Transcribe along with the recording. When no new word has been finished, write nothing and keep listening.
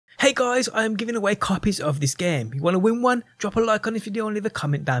Hey guys, I am giving away copies of this game. You want to win one? Drop a like on this video and leave a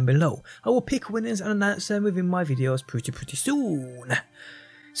comment down below. I will pick winners and announce them within my videos pretty soon.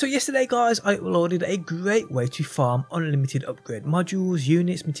 So yesterday guys, I uploaded a great way to farm unlimited upgrade modules,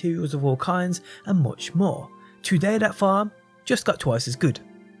 units, materials of all kinds and much more. Today that farm just got twice as good.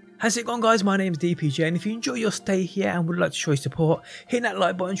 How's it going guys? My name is DPJ and if you enjoy your stay here and would like to show your support, hitting that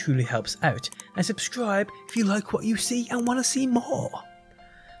like button truly helps out. And subscribe if you like what you see and want to see more.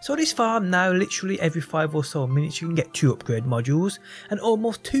 So this farm now, literally every 5 or so minutes you can get 2 upgrade modules and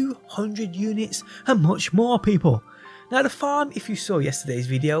almost 200 units and much more people. Now the farm, if you saw yesterday's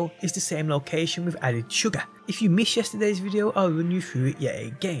video, is the same location with added sugar. If you missed yesterday's video, I'll run you through it yet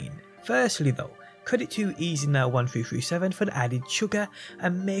again. Firstly though, credit to EasyNow1337 for the added sugar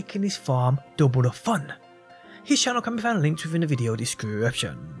and making this farm double the fun. His channel can be found linked within the video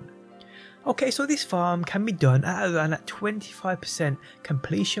description. Okay, so this farm can be done at around that 25%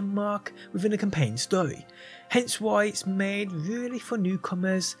 completion mark within a campaign story, hence why it's made really for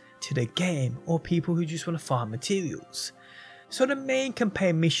newcomers to the game or people who just want to farm materials. So the main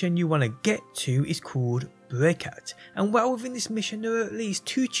campaign mission you want to get to is called Breakout, and while within this mission there are at least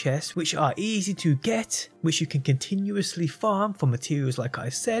 2 chests which are easy to get, which you can continuously farm for materials like I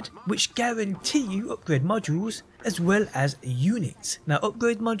said, which guarantee you upgrade modules as well as units. Now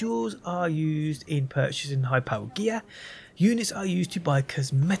upgrade modules are used in purchasing high power gear, units are used to buy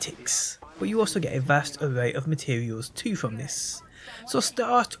cosmetics, but you also get a vast array of materials too from this. So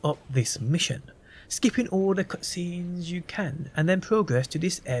start up this mission, skipping all the cutscenes you can and then progress to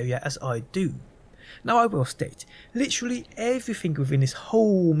this area as I do. Now I will state, literally everything within this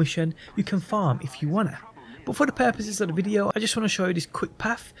whole mission you can farm if you wanna, but for the purposes of the video I just want to show you this quick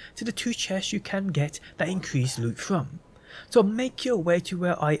path to the 2 chests you can get that increase loot from. So make your way to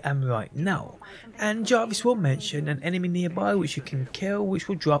where I am right now, and Jarvis will mention an enemy nearby which you can kill which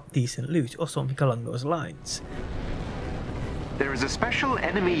will drop decent loot or something along those lines. There is a special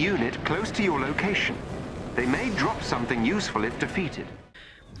enemy unit close to your location. They may drop something useful if defeated.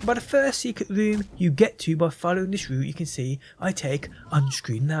 By the first secret room you get to by following this route you can see I take on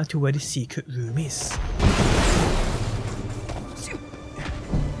screen now to where the secret room is.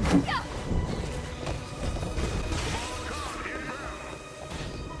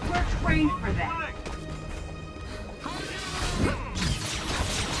 We're trained for that.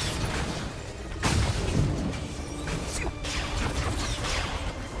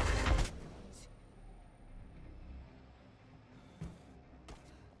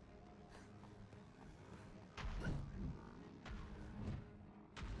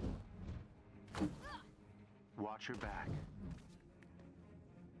 Watch your back.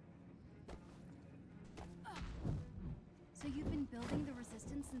 So you've been building the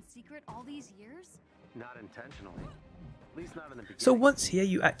resistance in secret all these years? Not intentionally. At least not in the beginning. So once here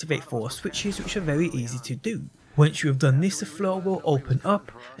you activate 4 switches which are very easy to do. Once you have done this the floor will open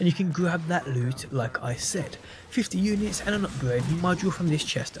up and you can grab that loot like I said, 50 units and an upgrade module from this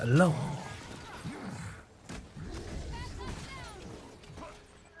chest alone.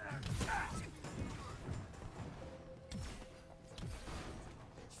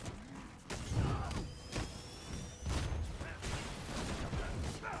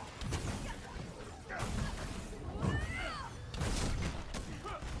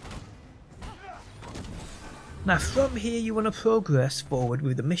 Now from here you want to progress forward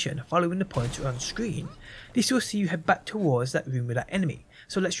with the mission, following the pointer on screen. This will see you head back towards that room with that enemy,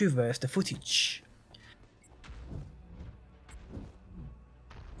 so let's reverse the footage.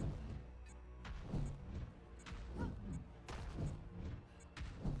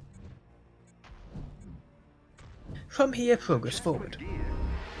 From here progress forward.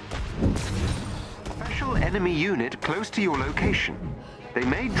 Special enemy unit close to your location. They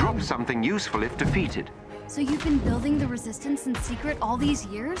may drop something useful if defeated. So you've been building the resistance in secret all these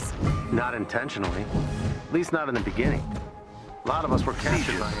years? Not intentionally. At least not in the beginning. A lot of us were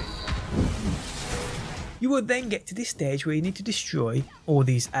captured by it. You will then get to this stage where you need to destroy all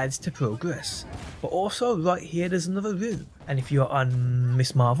these ads to progress. But also right here there's another room, and if you are on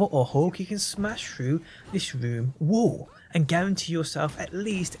Miss Marvel or Hulk you can smash through this room wall and guarantee yourself at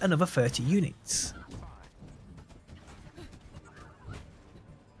least another 30 units.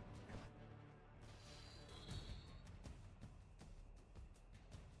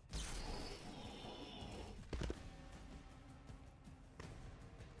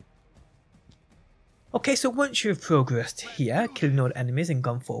 Okay, so once you've progressed here, killing all the enemies and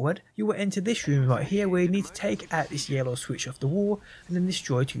gone forward, you will enter this room right here where you need to take out this yellow switch off the wall and then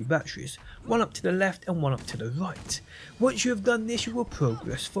destroy 2 batteries, one up to the left and one up to the right. Once you have done this, you will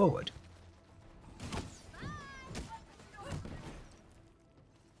progress forward.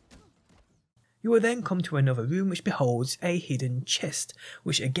 You will then come to another room which beholds a hidden chest,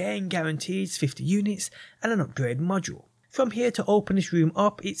 which again guarantees 50 units and an upgrade module. From here, to open this room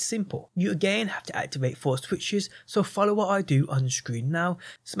up, it's simple. You again have to activate 4 switches, so follow what I do on screen now,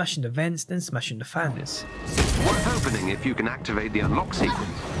 smashing the vents, then smashing the fans. Worth opening if you can activate the unlock sequence.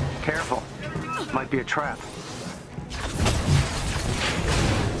 Careful, might be a trap.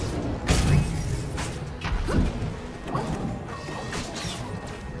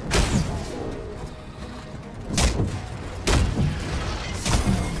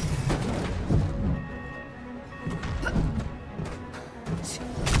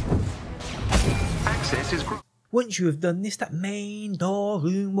 Once you have done this, that main door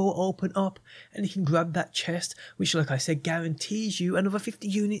room will open up and you can grab that chest, which, like I said, guarantees you another 50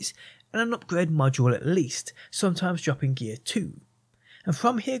 units and an upgrade module at least, sometimes dropping gear too. And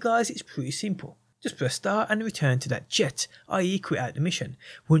from here, guys, it's pretty simple. Just press start and return to that jet, i.e. quit out the mission.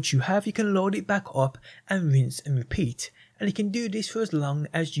 Once you have, you can load it back up and rinse and repeat, and you can do this for as long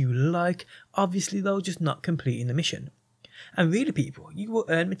as you like, obviously though just not completing the mission. And really people, you will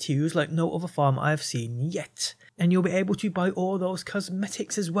earn materials like no other farm I have seen yet, and you'll be able to buy all those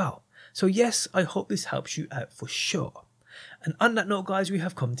cosmetics as well. So yes, I hope this helps you out for sure. And on that note, guys, we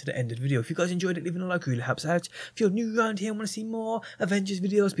have come to the end of the video. If you guys enjoyed it, leaving a like really helps out. If you're new around here and want to see more Avengers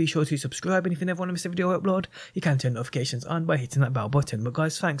videos, be sure to subscribe, and if you never want to miss a video upload, you can turn notifications on by hitting that bell button. But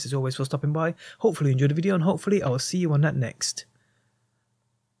guys, thanks as always for stopping by. Hopefully you enjoyed the video, and hopefully I will see you on that next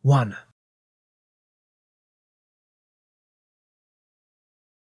one.